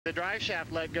the drive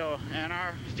shaft let go, and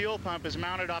our fuel pump is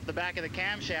mounted off the back of the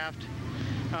camshaft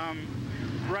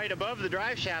right above the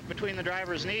drive shaft between the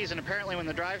driver's knees, and apparently when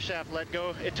the drive shaft let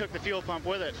go, it took the fuel pump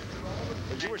with it.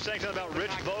 But you were saying something about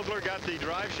Rich Vogler got the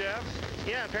drive shaft?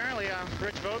 Yeah, apparently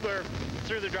Rich Vogler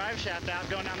threw the drive shaft out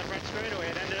going down the front straightaway.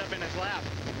 It ended up in his lap.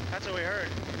 That's what we heard.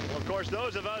 Well, of course,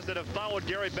 those of us that have followed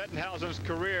Gary Bettenhausen's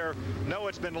career know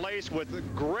it's been laced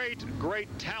with great, great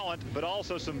talent, but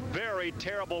also some very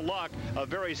terrible luck. A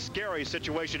very scary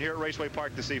situation here at Raceway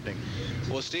Park this evening.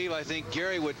 Well, Steve, I think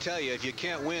Gary would tell you, if you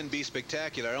can't win, be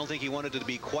spectacular. I don't think he wanted it to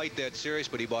be quite that serious,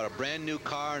 but he bought a brand new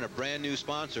car and a brand new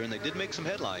sponsor, and they did make some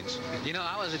headlines. You know,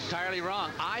 I was entirely wrong.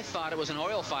 I thought it was an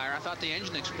oil fire. I thought the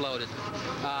engine exploded.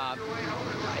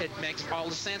 It makes all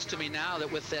the sense to me now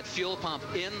that with that fuel pump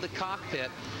in the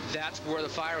cockpit, that's where the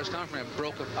fire was coming from. It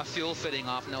broke a fuel fitting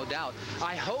off, no doubt.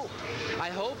 I hope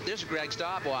there's Greg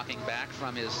Staub walking back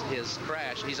from his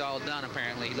crash. He's all done,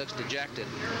 apparently. He looks dejected.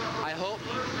 I hope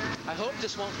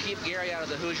this won't keep Gary out of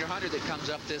the Hoosier 100 that comes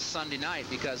up this Sunday night,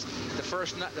 because the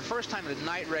first time in a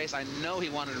night race, I know he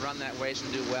wanted to run that race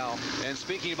and do well. And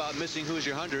speaking about missing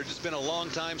Hoosier 100, it's been a long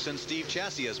time since Steve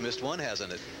Chassis has missed one,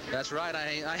 hasn't it? That's right.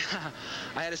 I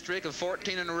had a streak of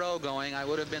 14 in a row going. I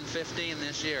would have been 15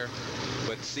 this year.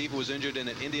 But Steve was injured in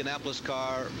an Indianapolis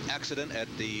car accident at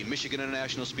the Michigan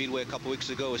International Speedway a couple weeks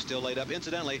ago. Is still laid up.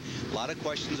 Incidentally, a lot of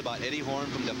questions about Eddie Horn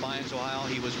from Defiance, Ohio.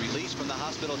 He was released from the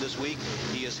hospital this week.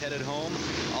 He is headed home.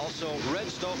 Also, Red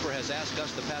Stouffer has asked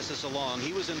us to pass this along.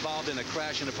 He was involved in a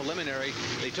crash in a preliminary.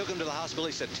 They took him to the hospital.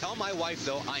 He said, "Tell my wife,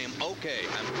 though, I am okay.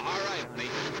 I'm all right, honey."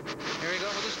 Here we go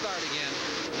for the start again.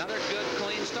 Another good,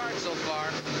 clean start so far.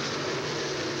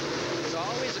 It's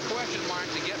always a question mark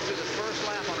to get through the first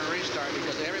lap on a restart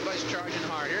because everybody's charging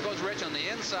hard. Here goes Rich on the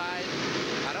inside.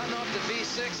 I don't know if the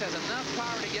V6 has enough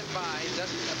power to get by. It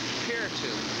doesn't appear to.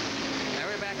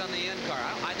 Now we're back on the in car.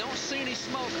 I don't see any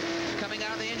smoke coming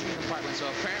out of the engine compartment,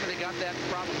 so apparently they got that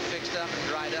problem fixed up and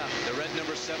dried up. The red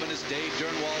number 7 is Dave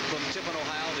Durnwald from Tiffin,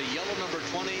 Ohio. The yellow number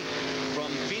 20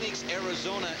 from Phoenix,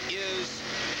 Arizona is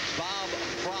Bob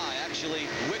Fry, actually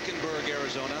Wickenburg,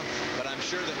 Arizona, but I'm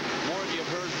sure that more of you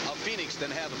have heard of Phoenix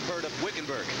than have heard of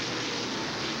Wickenburg.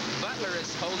 Butler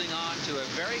is holding on to a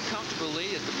very comfortable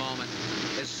lead at the moment.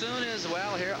 As soon as,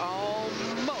 well, here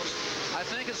almost, I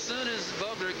think as soon as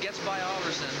Vogler gets by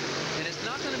Alderson, and it's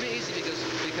not going to be easy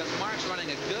because Mark's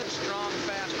running a good, strong,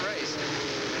 fast race.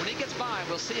 When he gets by,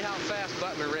 we'll see how fast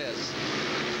Butler is.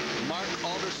 Mark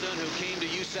Alderson, who came to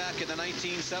USAC in the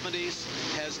 1970s,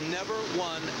 has never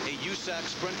won a USAC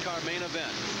sprint car main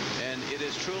event. And it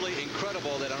is truly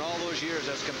incredible that in all those years,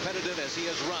 as competitive as he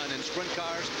has run in sprint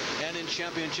cars and in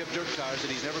championship dirt cars, that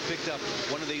he's never picked up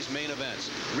one of these main events.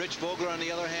 Rich Vogler, on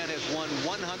the other hand, has won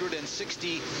 163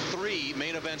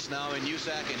 main events now in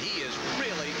USAC, and he is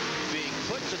really being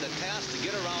put to the task to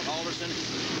get around Alderson.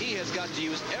 He has got to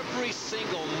use every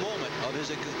single moment of his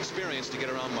experience to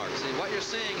get around Mark. See, what you're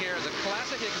seeing here is a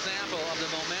classic example of the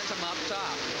momentum up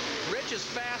top. Rich is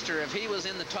faster if he was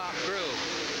in the top groove,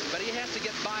 but he has to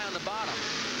get by on the bottom.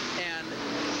 And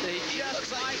he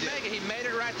just might make it. He made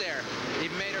it right there.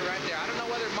 He made it right there. I don't know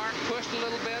whether Mark pushed a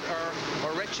little bit or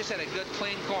Rich just had a good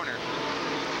clean corner.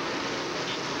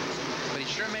 But he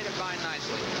sure made it by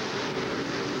nicely.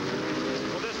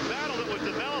 Well, this battle that was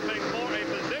developing for a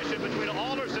position between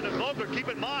Alderson and Vogler, keep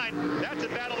in mind, that's a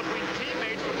battle between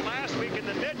teammates from last week in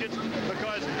the midgets,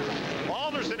 because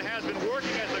Alderson has been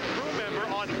working as a crew member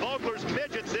on Vogler's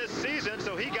midgets this season,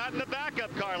 so he got in the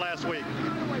backup car last week.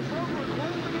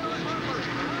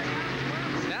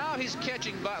 Now he's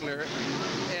catching Butler.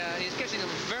 He's catching him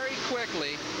very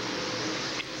quickly.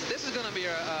 This is going to be,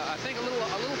 I think, a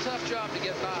little tough job to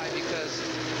get by because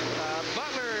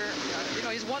Butler, you know,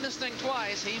 he's won this thing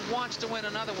twice. He wants to win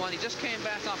another one. He just came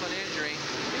back off an injury,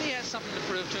 and he has something to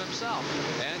prove to himself.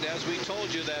 And as we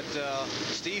told you that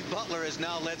Steve Butler has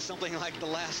now led something like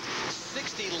the last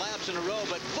 60 laps in a row,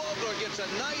 but Vogler gets a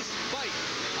nice bite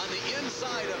on the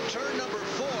inside of turn number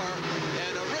 4,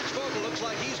 and Rich Vogler looks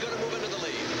like he's going to move into the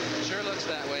lead. Sure looks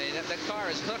that way. That car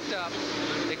is hooked up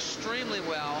extremely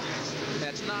well.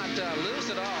 That's not loose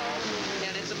at all,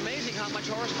 and it's amazing how much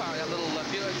horsepower that little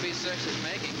Buick V6 is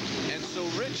making. And so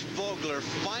Rich Vogler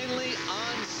finally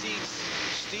unseats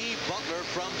Steve Butler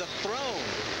from the throne.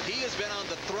 He has been on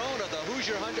the throne of the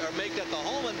Hoosier 100, or make that the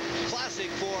Hulman Classic,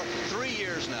 for 3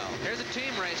 years now. Here's a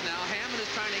team race now. Hammond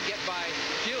is trying to get by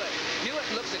Hewitt. Hewitt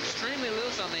looks extremely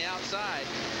loose on the outside.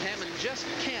 Hammond just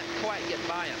can't quite get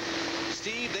by him.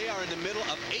 Steve, they are in the middle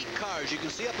of 8 cars. You can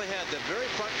see up ahead, the very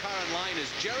front car in line is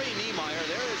Jerry Niemeyer.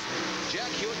 There is Jack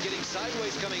Hewitt getting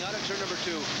sideways coming out of turn number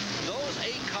 2. Those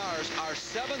 8 cars are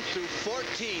 7th through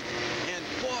 14th, and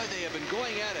boy, they have been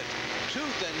going at it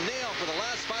tooth and nail for the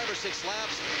last 5 or 6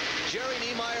 laps. Jerry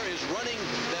Niemeyer is running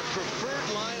that preferred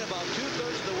line about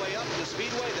 2/3 of the way up the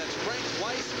speedway. That's Frank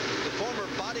Weiss, the former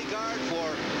bodyguard for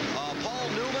Paul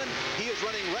Newman. He is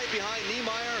running right behind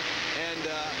Niemeyer, and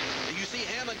you see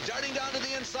Hammond darting down to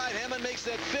the inside. Hammond makes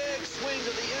that big swing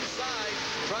to the inside,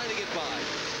 trying to get by.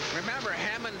 Remember,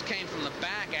 Hammond came from the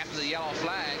back after the yellow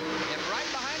flag, and right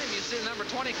behind him you see the number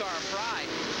 20 car, Fry.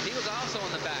 He was also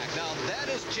in the back. Now, that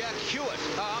is Jack Hewitt.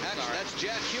 Oh, I'm sorry. That's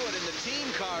Jack Hewitt in the team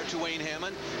car to Wayne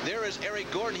Hammond. There is Eric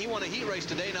Gordon. He won a heat race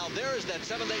today. Now, there is that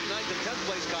 7th, 8th, 9th, and 10th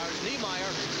place cars.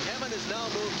 Niemeyer. Hammond is now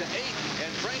moved to 8th,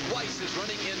 and Frank Weiss is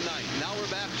running in 9th. Now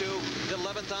we're back to the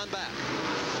 11th on back.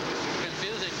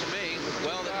 Confusing to me.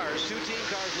 Well, the 2 team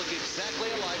cars look exactly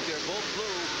alike. They're both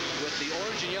blue with the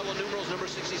orange and yellow numerals, number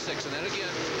 66. And then again,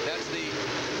 that's the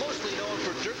mostly known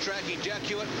for dirt tracking Jack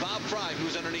Hewitt, Bob Fry,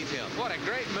 who's underneath him. What a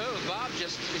great move. Bob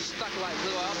just stuck like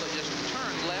glue out, but just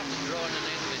turned left and drove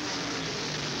underneath me.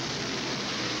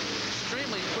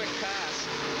 Extremely quick pass.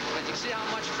 But you see how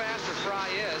much faster Fry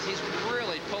is. He's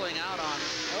really pulling out on.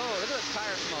 Oh, look at the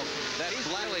tire smoke. He's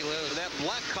really loose. That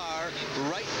black car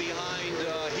right behind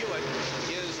Hewitt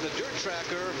is the dirt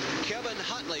tracker, Kevin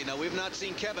Huntley. Now, we've not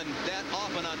seen Kevin that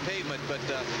often on pavement, but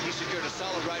he secured a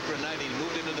solid ride for a 90 and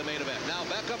moved into the main event. Now,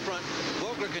 back up front,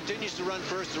 Vogler continues to run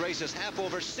first. The race is half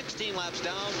over, 16 laps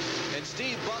down, and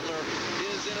Steve Butler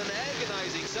is in an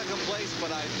agonizing second place,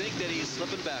 but I think that he's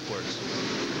slipping backwards.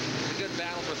 It's a good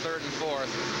battle for 3rd and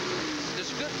 4th.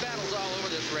 There's good battles all over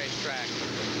this racetrack.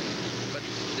 But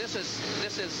this is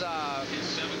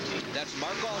that's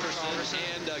Mark Alderson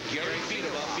and Gary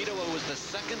Fedewa. Fedewa was the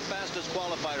 2nd fastest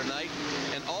qualifier tonight,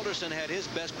 and Alderson had his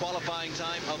best qualifying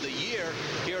time of the year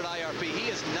here at IRP. He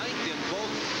is 9th in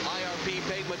both IRP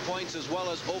pavement points as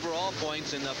well as overall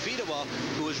points, and Fedewa,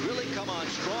 who has really come on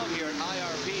strong here at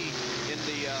IRP in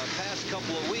the past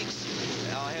couple of weeks,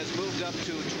 has moved up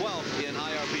to 12th in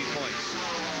IRP points.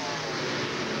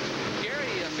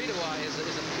 Gary Fedewa is a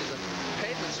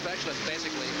pavement specialist,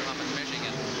 basically, from up in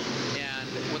Michigan. And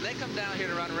when they come down here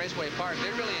to run Raceway Park,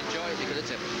 they really enjoy it because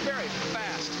it's a very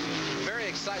fast, very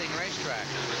exciting racetrack.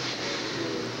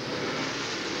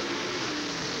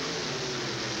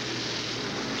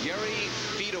 Gary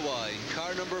Fedewa in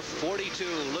car number 42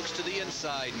 looks to the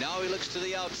inside. Now he looks to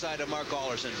the outside of Mark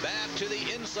Alderson. Back to the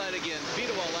inside again.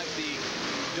 Fedewa, like the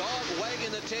dog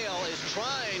wagging the tail, is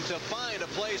trying to find a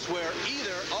place where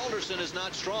either Alderson is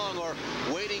not strong or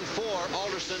waiting for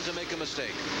Alderson to make a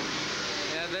mistake.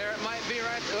 Yeah, there it might be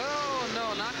right. Oh,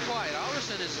 no, not quite.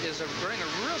 Alderson is running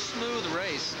a real smooth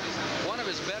race. One of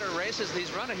his better races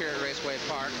he's run here at Raceway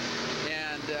Park.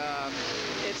 And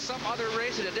it's some other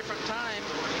race at a different time.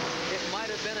 It might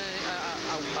have been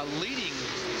a leading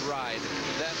ride.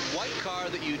 That white car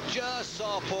that you just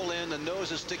saw pull in, the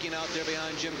nose is sticking out there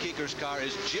behind Jim Keeker's car,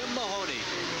 is Jim Mahoney.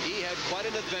 He had quite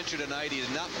an adventure tonight. He is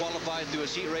not qualified through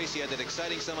his heat race. He had that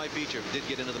exciting semi-feature. Did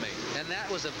get into the main. And that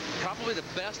was probably the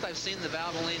best I've seen the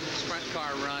Valvoline sprint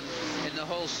car run in the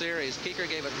whole series. Keeker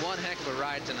gave it one heck of a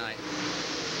ride tonight.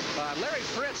 Larry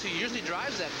Fritz, who usually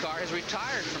drives that car, has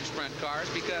retired from sprint cars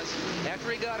because after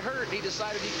he got hurt, he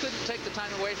decided he couldn't take the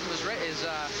time away from his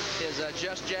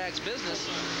Just Jags business,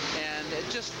 and it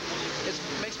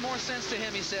makes more sense to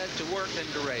him, he said, to work than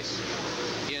to race.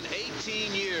 In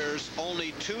 18 years,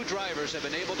 only 2 drivers have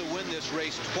been able to win this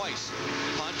race twice,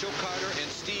 Pancho Carter and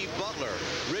Steve Butler.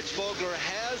 Rich Vogler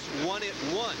has won it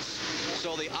once,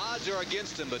 so the odds are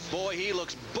against him, but boy, he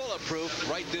looks bulletproof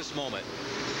right this moment.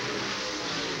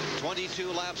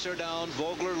 22 laps are down.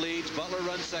 Vogler leads. Butler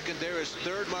runs second. There is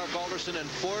 3rd Mark Alderson, and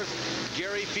 4th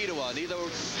Gary Fedewa. Neither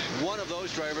one of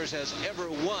those drivers has ever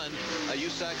won a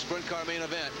USAC sprint car main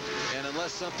event, and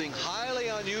unless something highly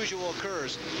unusual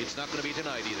occurs, it's not going to be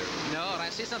tonight either. No, and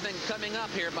I see something coming up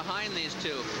here behind these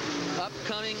two.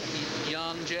 Upcoming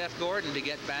young Jeff Gordon to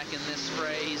get back in this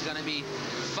fray. He's going to be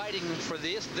fighting for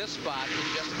this spot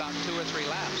in just about 2 or 3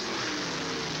 laps.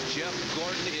 Jeff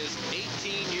Gordon is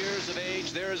 18 years of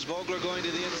age. There's Vogler going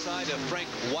to the inside of Frank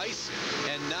Weiss,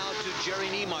 and now to Jerry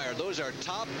Niemeyer. Those are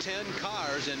top 10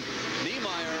 cars, and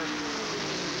Niemeyer,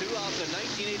 throughout the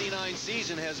 1989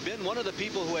 season, has been one of the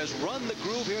people who has run the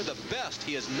groove here the best.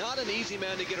 He is not an easy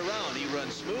man to get around. He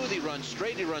runs smooth, he runs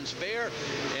straight, he runs fair,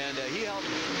 and he helped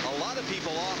a lot of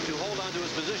people off to hold on to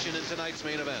his position in tonight's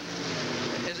main event.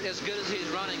 As good as he's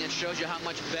running, it shows you how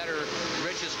much better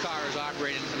Rich's car is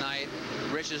operating tonight.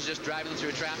 Rich is just driving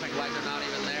through traffic like they're not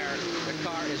even there. The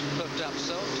car is hooked up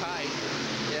so tight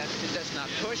not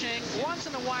pushing. Once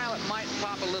in a while it might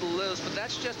pop a little loose, but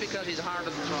that's just because he's hard on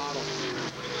the throttle.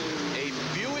 A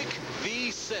Buick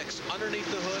V6 underneath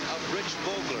the hood of Rich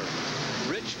Vogler.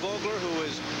 Rich Vogler, who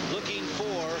is looking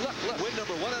for win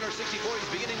number 164. He's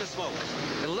beginning to smoke.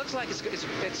 It looks like it's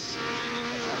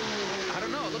I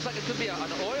don't know. It looks like it could be an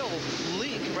oil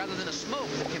leak rather than a smoke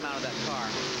that came out of that car.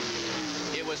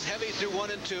 It was heavy through 1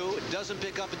 and 2. It doesn't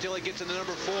pick up until he gets into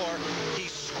number 4. He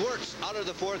squirts out of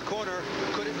the 4th corner.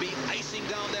 Could it be icing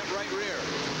down that right rear?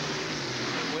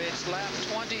 It's lap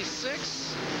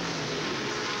 26.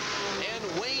 And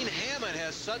Wayne Hammond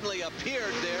has suddenly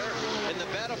appeared there in the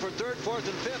battle for 3rd, 4th,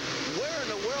 and 5th. Where in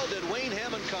the world did Wayne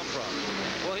Hammond come from?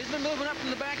 Well, he's been moving up from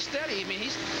the back steady. I mean,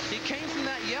 he came from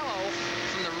that yellow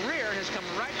from the rear and has come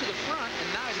right to the front, and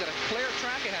now he's got a clear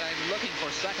track ahead of him looking for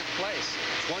 2nd place.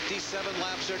 27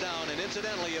 laps are down, and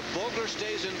incidentally, if Vogler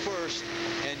stays in 1st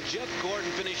and Jeff Gordon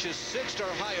finishes 6th or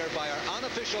higher by our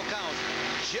unofficial count,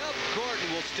 Jeff Gordon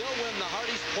will still win the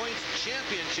Hardee's Points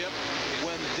Championship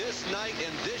when this night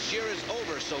and this year is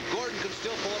over, so Gordon can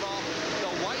still pull it off.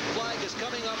 The white flag is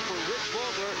coming up for Rich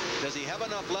Vogler. Does he have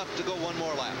enough left to go one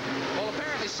more lap? Well,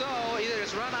 apparently so. Either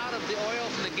it's run out of the oil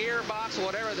from the gearbox or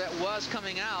whatever that was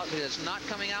coming out. It's not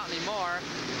coming out anymore.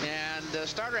 And the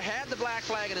starter had the black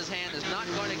flag in his hand, is not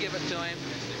going to give it to him.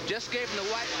 Just gave him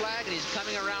the white flag, and he's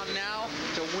coming around now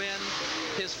to win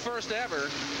his first ever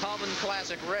Hulman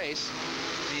Classic race.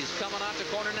 He's coming off the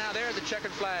corner now. There, the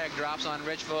checkered flag drops on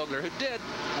Rich Vogler, who did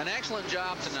an excellent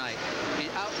job tonight. He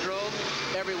outdrove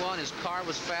everyone. His car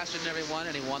was faster than everyone,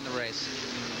 and he won the race.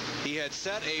 He had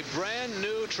set a brand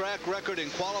new track record in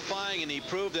qualifying, and he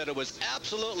proved that it was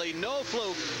absolutely no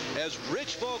fluke, as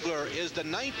Rich Vogler is the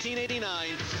 1989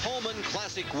 Hulman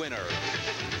Classic winner.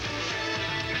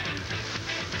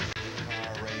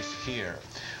 Our race here.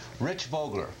 Rich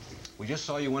Vogler, we just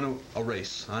saw you win a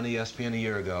race on ESPN a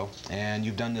year ago, and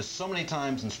you've done this so many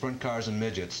times in sprint cars and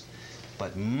midgets.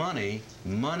 But money,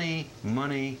 money,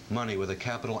 money, money with a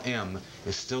capital M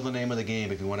is still the name of the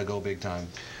game if you want to go big time.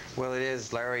 Well, it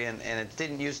is, Larry, and it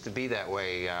didn't used to be that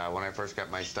way. When I first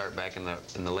got my start back in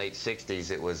the late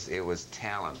 60s, it was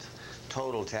talent.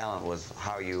 Total talent was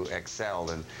how you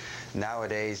excelled, and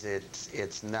nowadays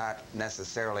it's not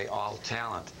necessarily all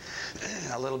talent.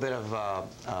 A little bit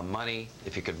of money,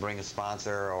 if you could bring a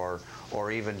sponsor,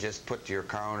 or even just put your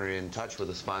car owner in touch with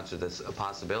a sponsor, that's a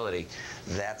possibility.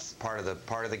 That's part of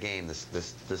the game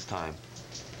this time.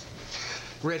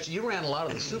 Rich, you ran a lot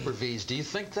of the Super Vs. Do you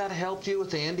think that helped you with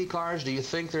the Indy cars? Do you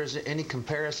think there's any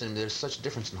comparison? There's such a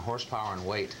difference in horsepower and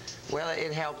weight. Well,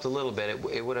 it helped a little bit.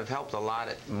 It would have helped a lot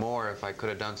more if I could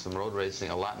have done some road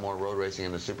racing, a lot more road racing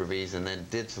in the Super Vs, and then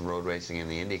did some road racing in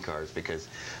the Indy cars, because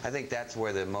I think that's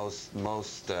where the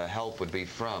most help would be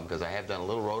from, because I have done a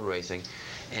little road racing,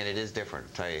 and it is different.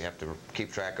 I tell you, you have to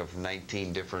keep track of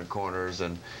 19 different corners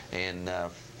and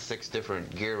 6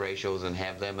 different gear ratios and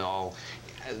have them all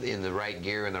in the right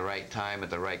gear in the right time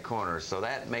at the right corner. So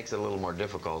that makes it a little more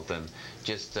difficult than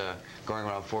just going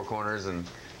around 4 corners and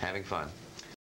having fun.